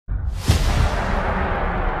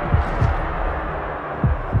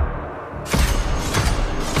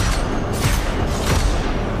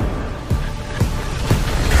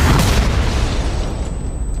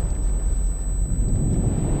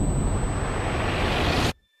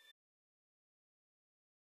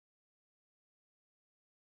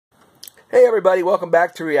Hey everybody, welcome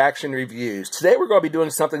back to Reaction Reviews. Today we're going to be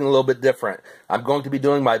doing something a little bit different. I'm going to be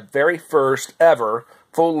doing my very first ever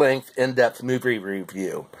full-length, in-depth movie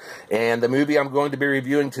review. And the movie I'm going to be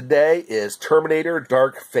reviewing today is Terminator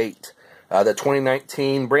Dark Fate, the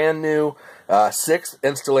 2019 brand new sixth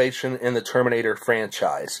installation in the Terminator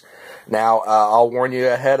franchise. Now, I'll warn you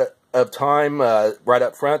ahead of time, right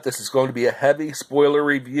up front, this is going to be a heavy spoiler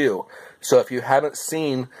review. So if you haven't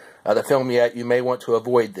seen the film yet, you may want to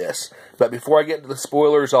avoid this. But before I get into the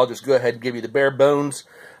spoilers, I'll just go ahead and give you the bare bones.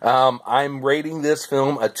 I'm rating this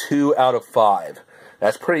film a 2 out of 5.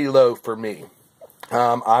 That's pretty low for me.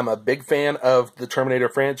 I'm a big fan of the Terminator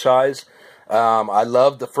franchise. I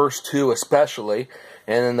loved the first two especially,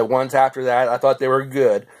 and then the ones after that, I thought they were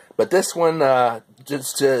good. But this one,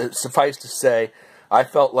 just to suffice to say, I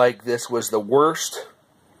felt like this was the worst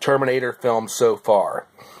Terminator film so far.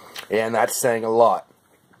 And that's saying a lot.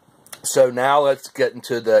 So now let's get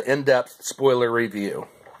into the in-depth spoiler review.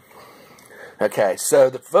 Okay, so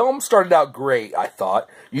the film started out great, I thought,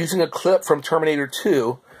 using a clip from Terminator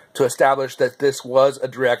 2 to establish that this was a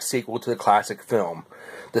direct sequel to the classic film.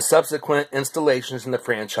 The subsequent installations in the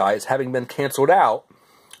franchise having been canceled out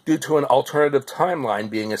due to an alternative timeline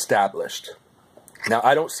being established. Now,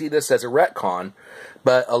 I don't see this as a retcon,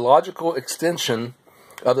 but a logical extension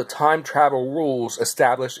of the time travel rules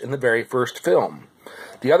established in the very first film.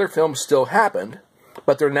 The other films still happened,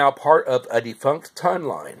 but they're now part of a defunct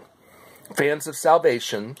timeline. Fans of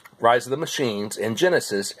Salvation, Rise of the Machines, and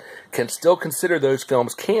Genesis can still consider those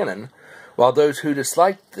films canon, while those who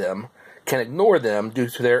dislike them can ignore them due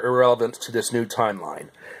to their irrelevance to this new timeline.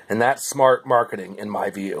 And that's smart marketing, in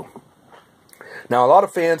my view. Now, a lot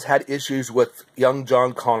of fans had issues with young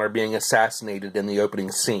John Connor being assassinated in the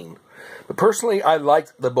opening scene. But personally, I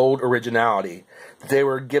liked the bold originality. They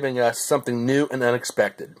were giving us something new and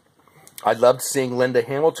unexpected. I loved seeing Linda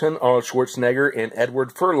Hamilton, Arnold Schwarzenegger, and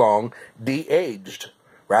Edward Furlong de-aged,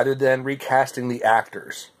 rather than recasting the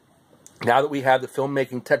actors. Now that we have the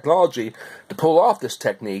filmmaking technology to pull off this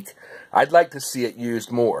technique, I'd like to see it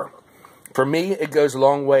used more. For me, it goes a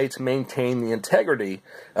long way to maintain the integrity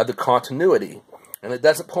of the continuity, and it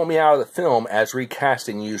doesn't pull me out of the film as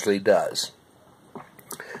recasting usually does.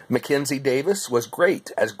 Mackenzie Davis was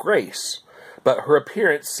great as Grace, but her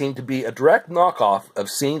appearance seemed to be a direct knockoff of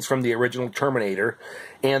scenes from the original Terminator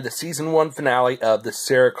and the Season 1 finale of the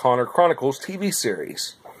Sarah Connor Chronicles TV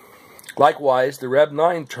series. Likewise, the Rev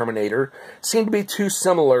 9 Terminator seemed to be too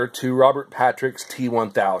similar to Robert Patrick's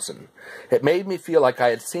T-1000. It made me feel like I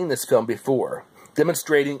had seen this film before,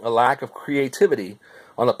 demonstrating a lack of creativity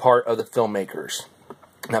on the part of the filmmakers.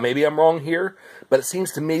 Now, maybe I'm wrong here, but it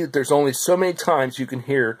seems to me that there's only so many times you can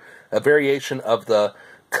hear a variation of the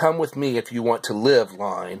 "come with me if you want to live"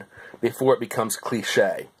 line before it becomes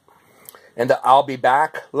cliche. And the "I'll be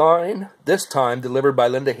back" line, this time delivered by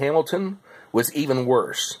Linda Hamilton, was even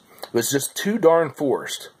worse. It was just too darn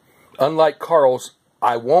forced, unlike Carl's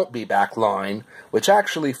 "I won't be back" line, which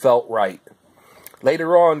actually felt right.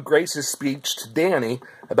 Later on, Grace's speech to Danny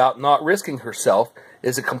about not risking herself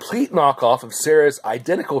is a complete knockoff of Sarah's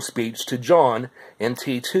identical speech to John in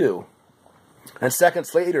T2. And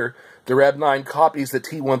seconds later, the Rev 9 copies the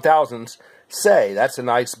T-1000's "say, that's a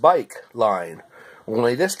nice bike" line,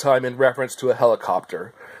 only this time in reference to a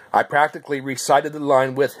helicopter. I practically recited the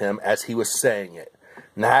line with him as he was saying it.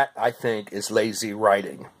 And that, I think, is lazy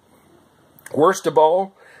writing. Worst of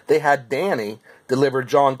all, they had Danny deliver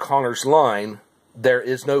John Connor's line, "There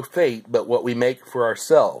is no fate but what we make for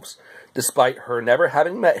ourselves," despite her never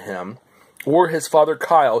having met him, or his father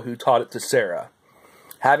Kyle, who taught it to Sarah.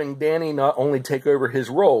 Having Danny not only take over his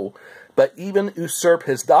role, but even usurp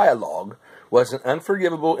his dialogue, was an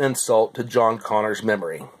unforgivable insult to John Connor's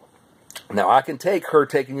memory. Now, I can take her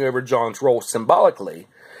taking over John's role symbolically,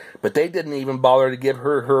 but they didn't even bother to give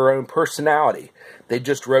her her own personality. They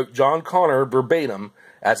just wrote John Connor verbatim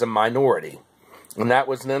as a minority. And that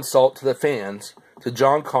was an insult to the fans, to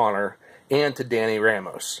John Connor, and to Danny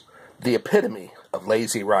Ramos. The epitome of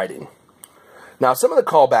lazy writing. Now, some of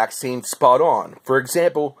the callbacks seemed spot on. For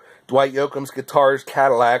example, Dwight Yoakam's guitars,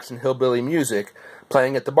 Cadillacs, and hillbilly music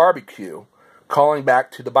playing at the barbecue, calling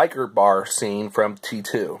back to the biker bar scene from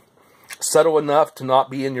T2. Subtle enough to not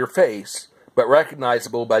be in your face, but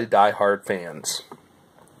recognizable by die-hard fans.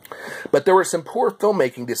 But there were some poor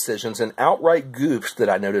filmmaking decisions and outright goofs that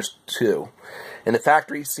I noticed too. In the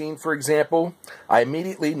factory scene, for example, I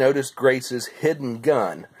immediately noticed Grace's hidden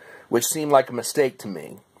gun, which seemed like a mistake to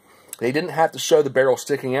me. They didn't have to show the barrel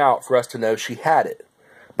sticking out for us to know she had it,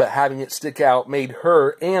 but having it stick out made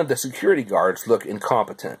her and the security guards look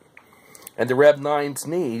incompetent. And the Rev 9's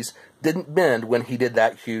knees didn't bend when he did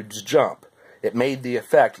that huge jump. it made the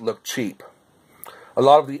effect look cheap. A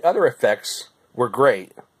lot of the other effects were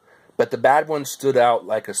great, but the bad ones stood out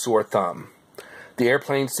like a sore thumb. The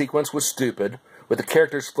airplane sequence was stupid, with the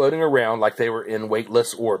characters floating around like they were in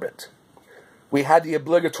weightless orbit. We had the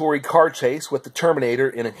obligatory car chase with the Terminator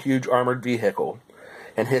in a huge armored vehicle,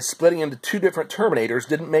 and his splitting into two different Terminators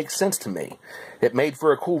didn't make sense to me. It made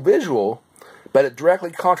for a cool visual, but it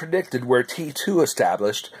directly contradicted where T2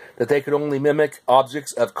 established that they could only mimic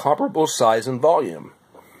objects of comparable size and volume.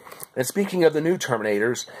 And speaking of the new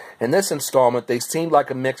Terminators, in this installment they seemed like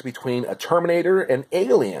a mix between a Terminator and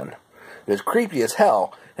Alien. It was creepy as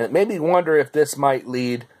hell, and it made me wonder if this might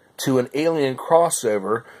lead to an Alien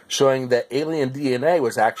crossover, showing that alien DNA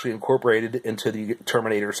was actually incorporated into the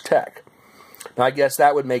Terminator's tech. Now I guess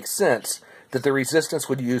that would make sense, that the Resistance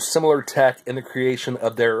would use similar tech in the creation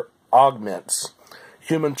of their augments.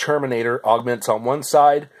 Human Terminator augments on one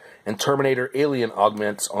side, and Terminator alien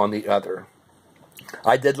augments on the other.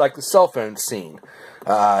 I did like the cell phone scene.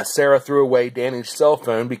 Sarah threw away Danny's cell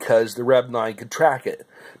phone because the Rev-9 could track it,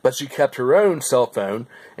 but she kept her own cell phone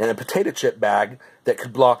in a potato chip bag that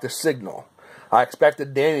could block the signal. I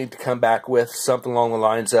expected Danny to come back with something along the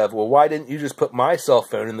lines of, well, why didn't you just put my cell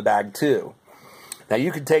phone in the bag too? Now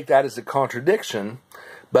you could take that as a contradiction,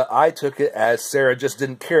 but I took it as Sarah just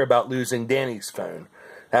didn't care about losing Danny's phone.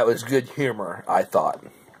 That was good humor, I thought.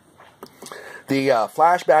 The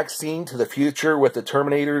flashback scene to the future with the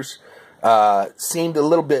Terminators seemed a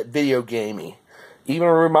little bit video gamey, even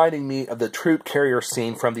reminding me of the troop carrier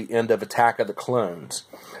scene from the end of Attack of the Clones.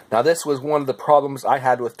 Now this was one of the problems I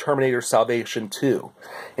had with Terminator Salvation 2.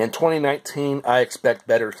 In 2019, I expect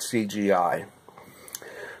better CGI.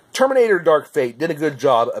 Terminator Dark Fate did a good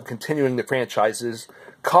job of continuing the franchise's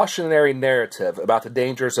cautionary narrative about the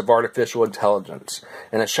dangers of artificial intelligence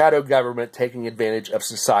and a shadow government taking advantage of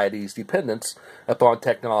society's dependence upon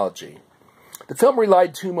technology. The film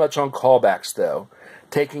relied too much on callbacks, though,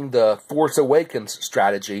 taking the Force Awakens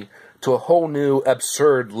strategy to a whole new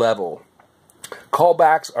absurd level.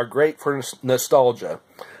 Callbacks are great for nostalgia,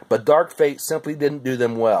 but Dark Fate simply didn't do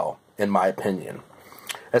them well, in my opinion.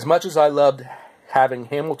 As much as I loved having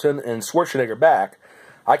Hamilton and Schwarzenegger back,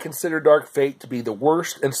 I consider Dark Fate to be the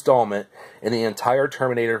worst installment in the entire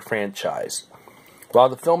Terminator franchise. While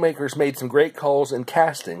the filmmakers made some great calls in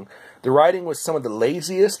casting, the writing was some of the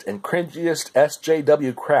laziest and cringiest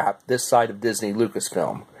SJW crap this side of Disney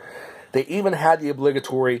Lucasfilm. They even had the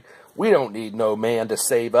obligatory, "We don't need no man to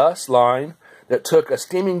save us" line that took a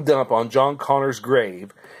steaming dump on John Connor's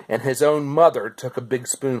grave, and his own mother took a big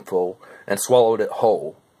spoonful and swallowed it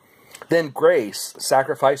whole. Then Grace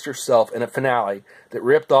sacrificed herself in a finale that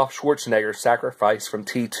ripped off Schwarzenegger's sacrifice from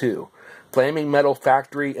T2, Flaming Metal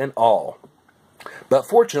Factory and all. But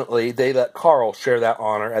fortunately, they let Carl share that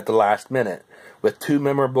honor at the last minute, with two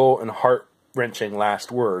memorable and heart-wrenching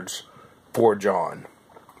last words, "For John."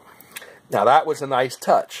 Now that was a nice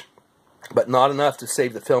touch, but not enough to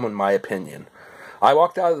save the film in my opinion. I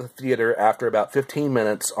walked out of the theater after about 15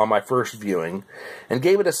 minutes on my first viewing, and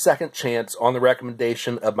gave it a second chance on the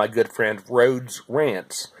recommendation of my good friend Rhodes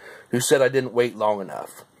Rants, who said I didn't wait long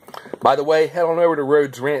enough. By the way, head on over to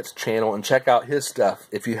Rhodes Rants channel and check out his stuff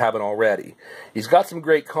if you haven't already. He's got some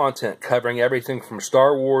great content covering everything from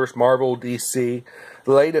Star Wars, Marvel, DC,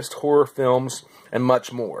 the latest horror films, and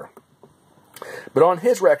much more. But on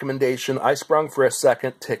his recommendation, I sprung for a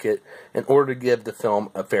second ticket in order to give the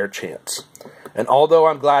film a fair chance. And although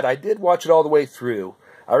I'm glad I did watch it all the way through,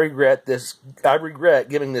 I regret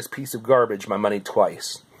giving this piece of garbage my money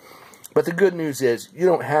twice. But the good news is, you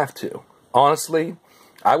don't have to. Honestly,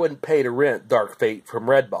 I wouldn't pay to rent Dark Fate from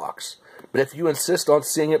Redbox. But if you insist on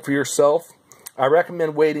seeing it for yourself, I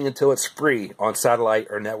recommend waiting until it's free on satellite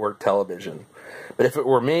or network television. But if it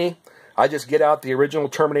were me, I'd just get out the original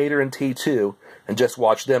Terminator and T2 and just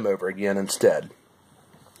watch them over again instead.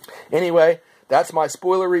 Anyway, that's my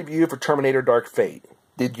spoiler review for Terminator Dark Fate.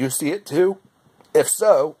 Did you see it too? If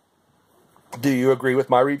so, do you agree with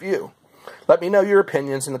my review? Let me know your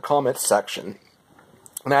opinions in the comments section.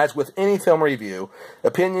 And as with any film review,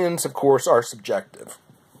 opinions, of course, are subjective.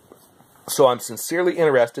 So I'm sincerely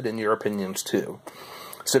interested in your opinions too.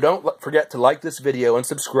 So don't forget to like this video and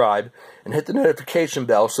subscribe, and hit the notification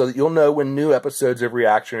bell so that you'll know when new episodes of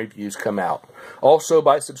Reaction Reviews come out. Also,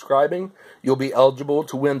 by subscribing, you'll be eligible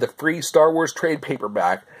to win the free Star Wars trade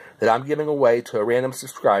paperback that I'm giving away to a random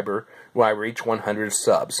subscriber when I reach 100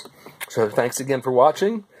 subs. So thanks again for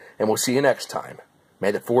watching, and we'll see you next time.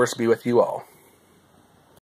 May the Force be with you all.